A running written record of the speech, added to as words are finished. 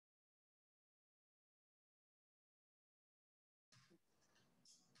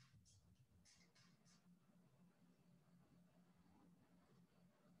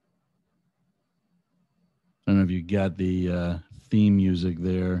don't know if you got the theme music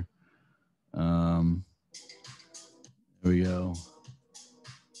there. There we go.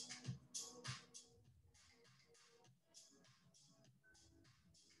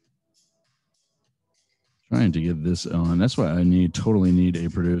 Trying to get this on. That's why I totally need a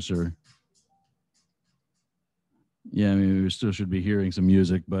producer. Yeah, I mean, we still should be hearing some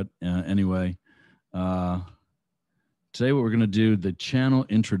music, but anyway, today what we're going to do, the channel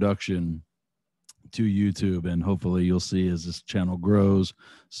introduction to YouTube, and hopefully you'll see as this channel grows,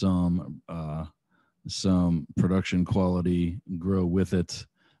 some production quality grow with it.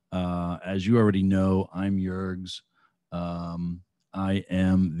 As you already know, I'm Yergz. I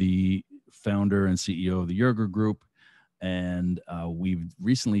am the founder and CEO of the Yerger Group, and we've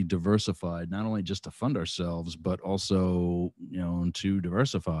recently diversified, not only just to fund ourselves, but also, to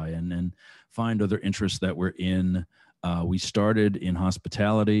diversify and find other interests that we're in. We started in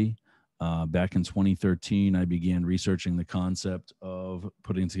hospitality. Back in 2013, I began researching the concept of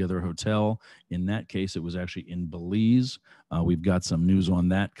putting together a hotel. In that case, it was actually in Belize. We've got some news on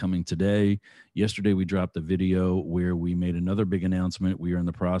that coming today. Yesterday, we dropped a video where we made another big announcement. We are in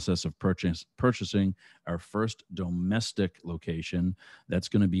the process of purchasing our first domestic location. That's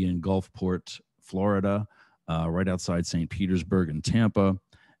going to be in Gulfport, Florida, right outside St. Petersburg and Tampa.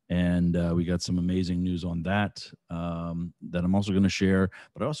 And we got some amazing news on that that I'm also going to share.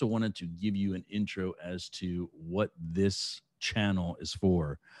 But I also wanted to give you an intro as to what this channel is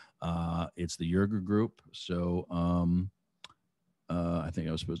for. It's the Yerger Group. So I think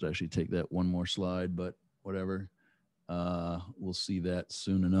I was supposed to actually take that one more slide, but whatever. We'll see that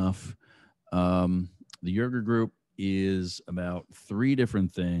soon enough. The Yerger Group is about three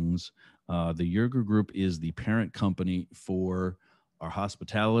different things. The Yerger Group is the parent company for our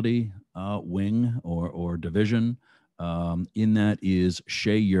hospitality wing or division. In that is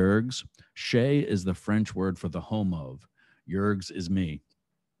Chez Yergz. Chez is the French word for the home of. Yergz is me.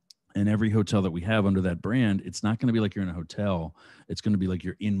 And every hotel that we have under that brand, it's not going to be like you're in a hotel. It's going to be like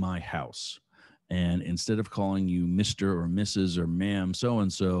you're in my house. And instead of calling you Mr. or Mrs. or ma'am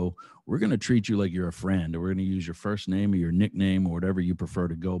so-and-so, we're going to treat you like you're a friend, or we're going to use your first name or your nickname or whatever you prefer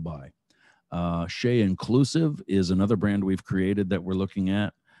to go by. Chez Inclusive is another brand we've created that we're looking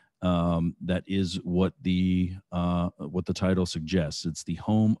at. That is what the title suggests. It's the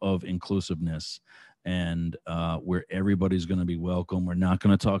home of inclusiveness, and where everybody's going to be welcome. We're not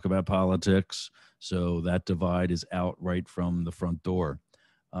going to talk about politics, so that divide is out right from the front door.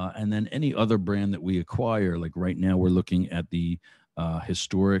 And then any other brand that we acquire, like right now we're looking at the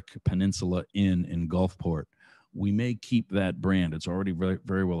historic Peninsula Inn in Gulfport. We may keep that brand. It's already very,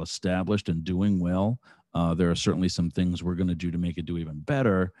 very well established and doing well. There are certainly some things we're going to do to make it do even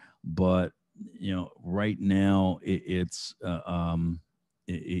better. But right now it's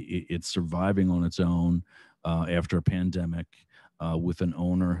surviving on its own after a pandemic with an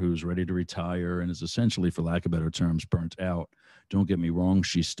owner who's ready to retire and is essentially, for lack of better terms, burnt out. Don't get me wrong.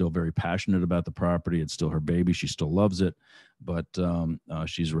 She's still very passionate about the property. It's still her baby. She still loves it, but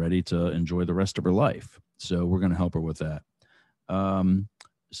she's ready to enjoy the rest of her life. So we're going to help her with that.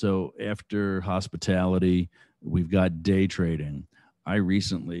 So after hospitality, we've got day trading. I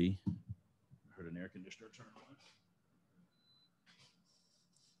recently heard an air conditioner turn on.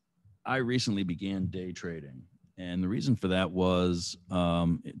 I recently began day trading. And the reason for that was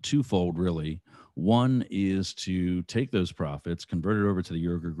twofold, really. One is to take those profits, convert it over to the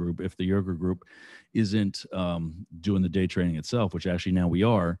Yerger Group. If the Yerger Group isn't doing the day trading itself, which actually now we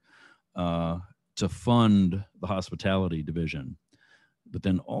are, to fund the hospitality division. But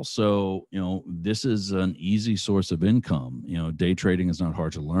then also, this is an easy source of income. Day trading is not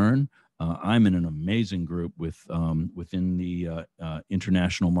hard to learn. I'm in an amazing group within the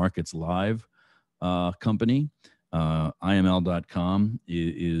International Markets Live company. IML.com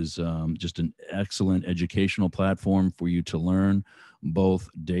is just an excellent educational platform for you to learn both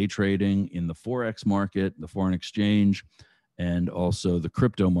day trading in the Forex market, the foreign exchange, and also the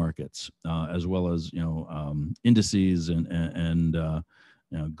crypto markets, as well as indices and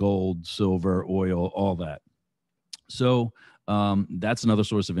gold, silver, oil, all that. So that's another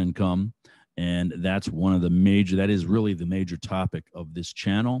source of income, and that's that is really the major topic of this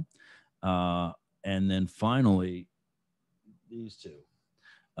channel. And then finally, these two.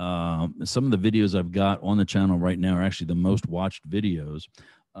 Some of the videos I've got on the channel right now are actually the most watched videos.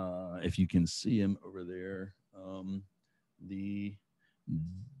 If you can see them over there. The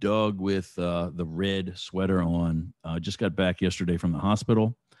dog with the red sweater on just got back yesterday from the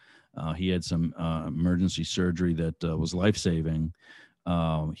hospital. He had some emergency surgery that was life-saving.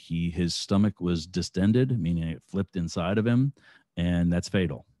 His stomach was distended, meaning it flipped inside of him, and that's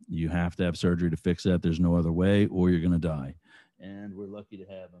fatal. You have to have surgery to fix that. There's no other way, or you're going to die. And we're lucky to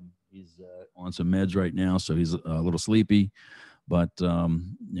have him. He's on some meds right now, so he's a little sleepy, but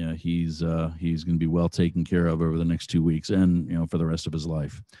yeah, he's going to be well taken care of over the next 2 weeks, and for the rest of his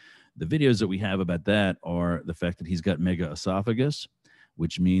life. The videos that we have about that are the fact that he's got mega esophagus,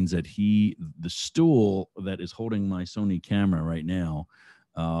 which means that the stool that is holding my Sony camera right now,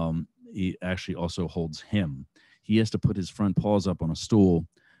 he actually also holds him. He has to put his front paws up on a stool,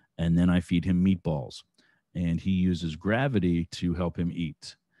 and then I feed him meatballs, and he uses gravity to help him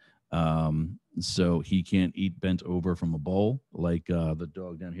eat. So he can't eat bent over from a bowl like the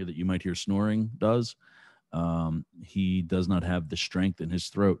dog down here that you might hear snoring does. He does not have the strength in his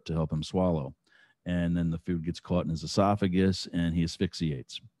throat to help him swallow. And then the food gets caught in his esophagus and he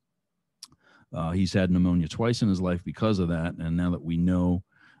asphyxiates. He's had pneumonia twice in his life because of that. And now that we know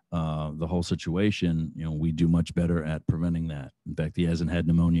the whole situation, we do much better at preventing that. In fact, he hasn't had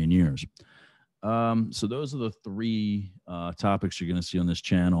pneumonia in years. So those are the three topics you're going to see on this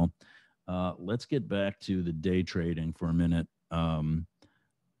channel. Let's get back to the day trading for a minute.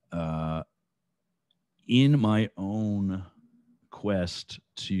 In my own quest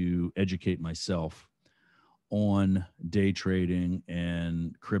to educate myself on day trading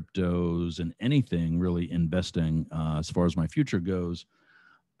and cryptos and anything really investing as far as my future goes,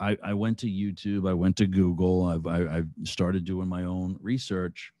 I went to YouTube, I went to Google, I've started doing my own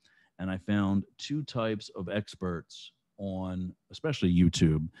research, and I found two types of experts on, especially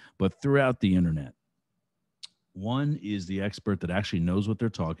YouTube, but throughout the internet. One is the expert that actually knows what they're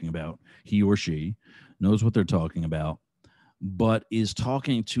talking about. He or she knows what they're talking about, but is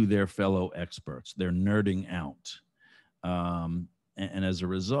talking to their fellow experts. They're nerding out. And as a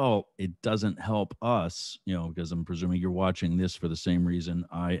result, it doesn't help us, because I'm presuming you're watching this for the same reason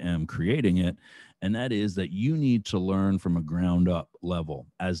I am creating it. And that is that you need to learn from a ground up level,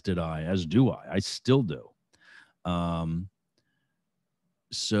 as do I. I still do.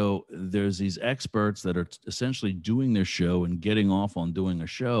 So there's these experts that are essentially doing their show and getting off on doing a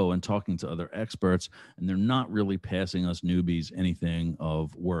show and talking to other experts, and they're not really passing us newbies anything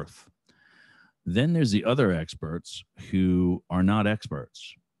of worth. Then there's the other experts who are not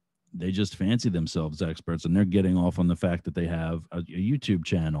experts. They just fancy themselves experts, and they're getting off on the fact that they have a YouTube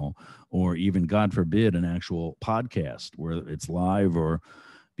channel, or even, God forbid, an actual podcast where it's live or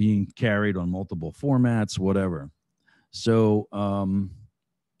being carried on multiple formats, whatever. So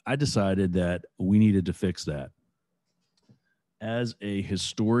I decided that we needed to fix that. As a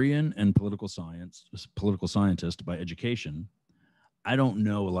historian and political scientist by education, I don't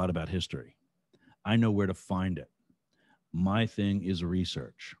know a lot about history. I know where to find it. My thing is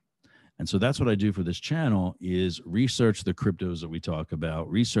research. And so that's what I do for this channel, is research the cryptos that we talk about,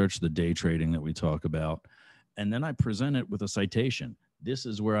 research the day trading that we talk about, and then I present it with a citation. This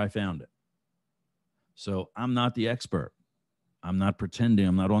is where I found it. So I'm not the expert. I'm not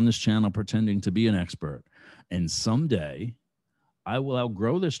on this channel pretending to be an expert. And someday I will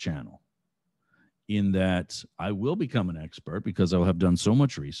outgrow this channel, in that I will become an expert because I'll have done so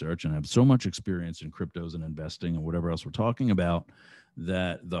much research and have so much experience in cryptos and investing and whatever else we're talking about,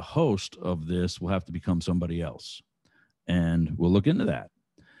 that the host of this will have to become somebody else. And we'll look into that.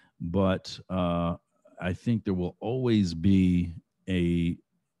 But I think there will always be a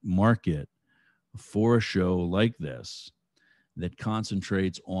market for a show like this that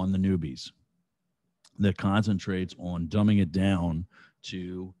concentrates on the newbies, that concentrates on dumbing it down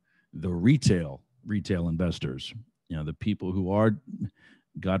to the retail investors, the people who are,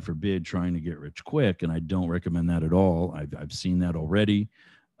 God forbid, trying to get rich quick. And I don't recommend that at all. I've seen that already.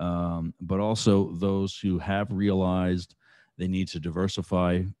 But also those who have realized they need to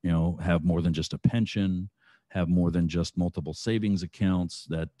diversify, have more than just a pension, have more than just multiple savings accounts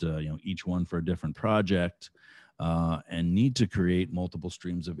that, each one for a different project, and need to create multiple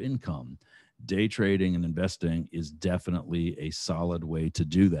streams of income. Day trading and investing is definitely a solid way to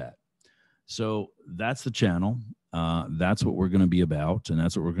do that. So that's the channel. That's what we're going to be about, and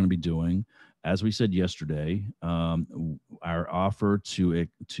that's what we're going to be doing. As we said yesterday, our offer to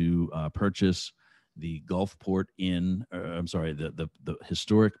purchase the Gulfport Inn, the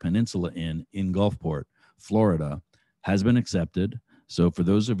historic Peninsula Inn in Gulfport, Florida, has been accepted. So for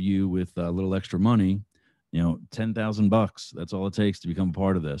those of you with a little extra money, $10,000, that's all it takes to become a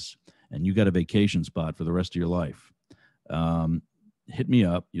part of this. And you got a vacation spot for the rest of your life. Hit me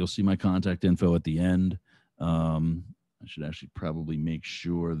up. You'll see my contact info at the end. I should actually probably make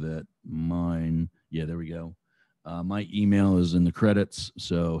sure that mine, there we go. My email is in the credits,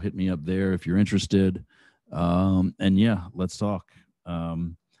 so hit me up there if you're interested. And yeah, let's talk.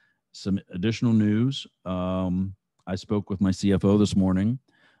 Some additional news. I spoke with my CFO this morning.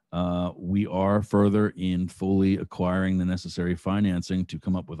 We are further in fully acquiring the necessary financing to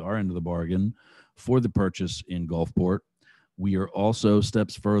come up with our end of the bargain for the purchase in Gulfport. We are also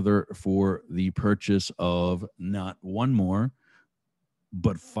steps further for the purchase of not one more,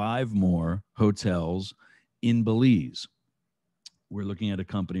 but 5 more hotels in Belize. We're looking at a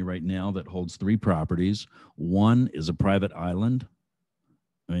company right now that holds 3 properties. One is a private island.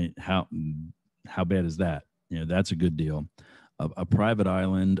 I mean, how bad is that? You know, that's a good deal. A private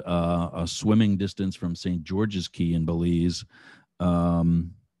island, a swimming distance from St. George's Key in Belize,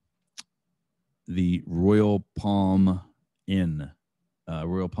 the Royal Palm Inn,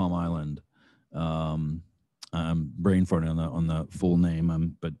 Royal Palm Island. I'm brain farting on the full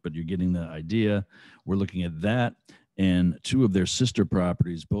name, but you're getting the idea. We're looking at that and 2 of their sister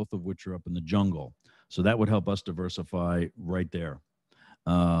properties, both of which are up in the jungle. So that would help us diversify right there.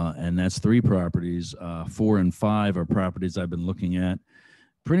 And that's 3 properties. 4 and 5 are properties I've been looking at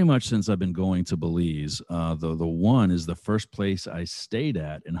pretty much since I've been going to Belize. The one is the first place I stayed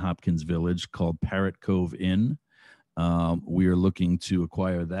at in Hopkins Village called Parrot Cove Inn. We are looking to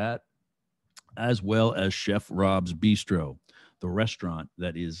acquire that, as well as Chef Rob's Bistro, the restaurant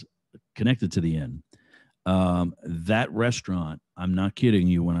that is connected to the inn. That restaurant, I'm not kidding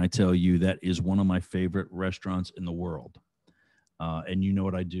you when I tell you that is one of my favorite restaurants in the world. And you know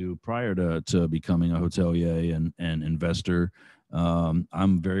what I do prior to becoming a hotelier and investor.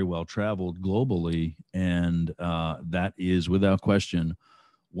 I'm very well traveled globally, and that is without question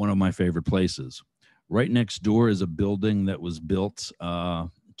one of my favorite places. Right next door is a building that was built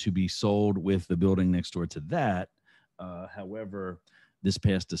to be sold with the building next door to that. However, this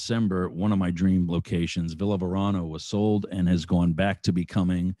past December, one of my dream locations, Villa Verano, was sold and has gone back to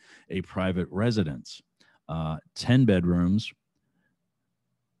becoming a private residence. 10 bedrooms,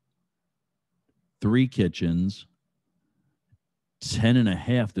 3 kitchens, 10 and a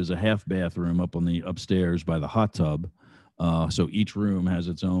half. There's a half bathroom up on the upstairs by the hot tub. So each room has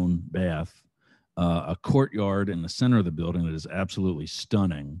its own bath. A courtyard in the center of the building that is absolutely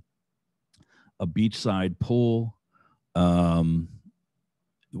stunning. A beachside pool.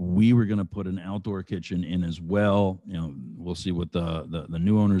 We were going to put an outdoor kitchen in as well. You know, we'll see what the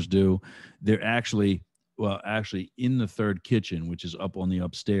new owners do. They're actually in the 3rd kitchen, which is up on the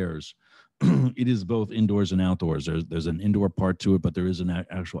upstairs. It is both indoors and outdoors. There's an indoor part to it, but there is an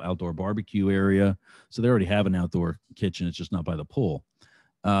actual outdoor barbecue area. So they already have an outdoor kitchen. It's just not by the pool.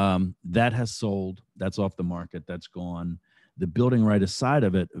 That has sold. That's off the market. That's gone. The building right aside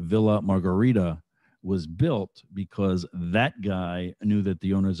of it, Villa Margarita, was built because that guy knew that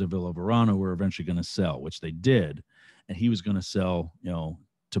the owners of Villa Verano were eventually going to sell, which they did. And he was going to sell,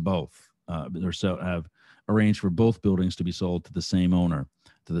 to both, or have arranged for both buildings to be sold to the same owner,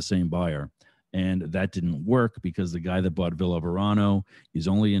 to the same buyer. And that didn't work because the guy that bought Villa Verano is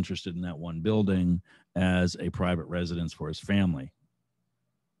only interested in that one building as a private residence for his family.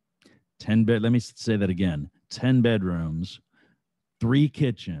 Let me say that again. 10 bedrooms, 3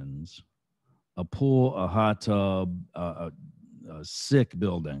 kitchens, a pool, a hot tub, a sick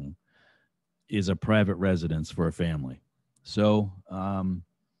building is a private residence for a family. So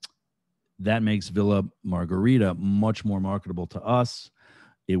that makes Villa Margarita much more marketable to us.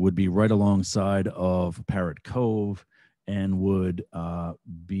 It would be right alongside of Parrot Cove and would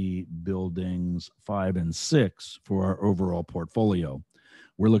be buildings 5 and 6 for our overall portfolio.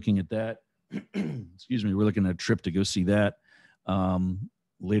 We're looking at that. Excuse me. We're looking at a trip to go see that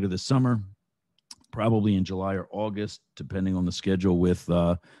later this summer, probably in July or August, depending on the schedule with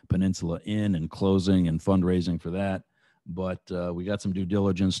Peninsula Inn and closing and fundraising for that. But we got some due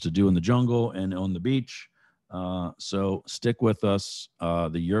diligence to do in the jungle and on the beach. So stick with us.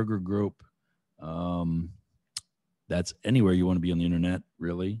 The Yerger Group, that's anywhere you want to be on the internet,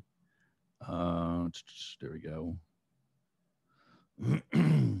 really. There we go.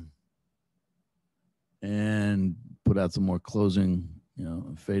 And put out some more closing,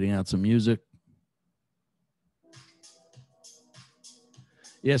 fading out some music.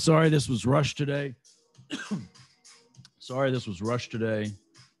 Yeah, sorry this was rushed today.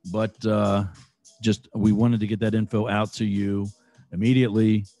 But just we wanted to get that info out to you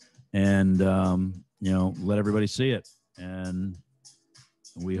immediately and, let everybody see it. And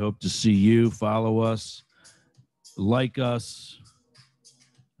we hope to see you. Follow us, like us,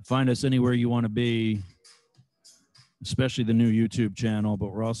 find us anywhere you want to be, especially the new YouTube channel,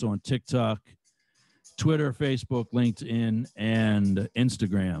 but we're also on TikTok, Twitter, Facebook, LinkedIn, and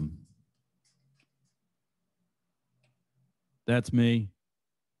Instagram. That's me.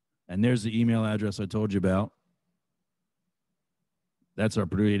 And there's the email address I told you about. That's our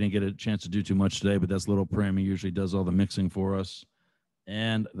producer. He didn't get a chance to do too much today, but that's Little Prim. He usually does all the mixing for us.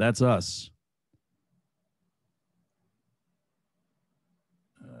 And that's us.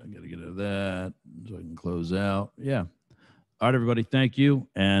 I got to get out of that so I can close out. Yeah. All right, everybody. Thank you.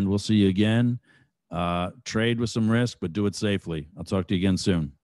 And we'll see you again. Trade with some risk, but do it safely. I'll talk to you again soon.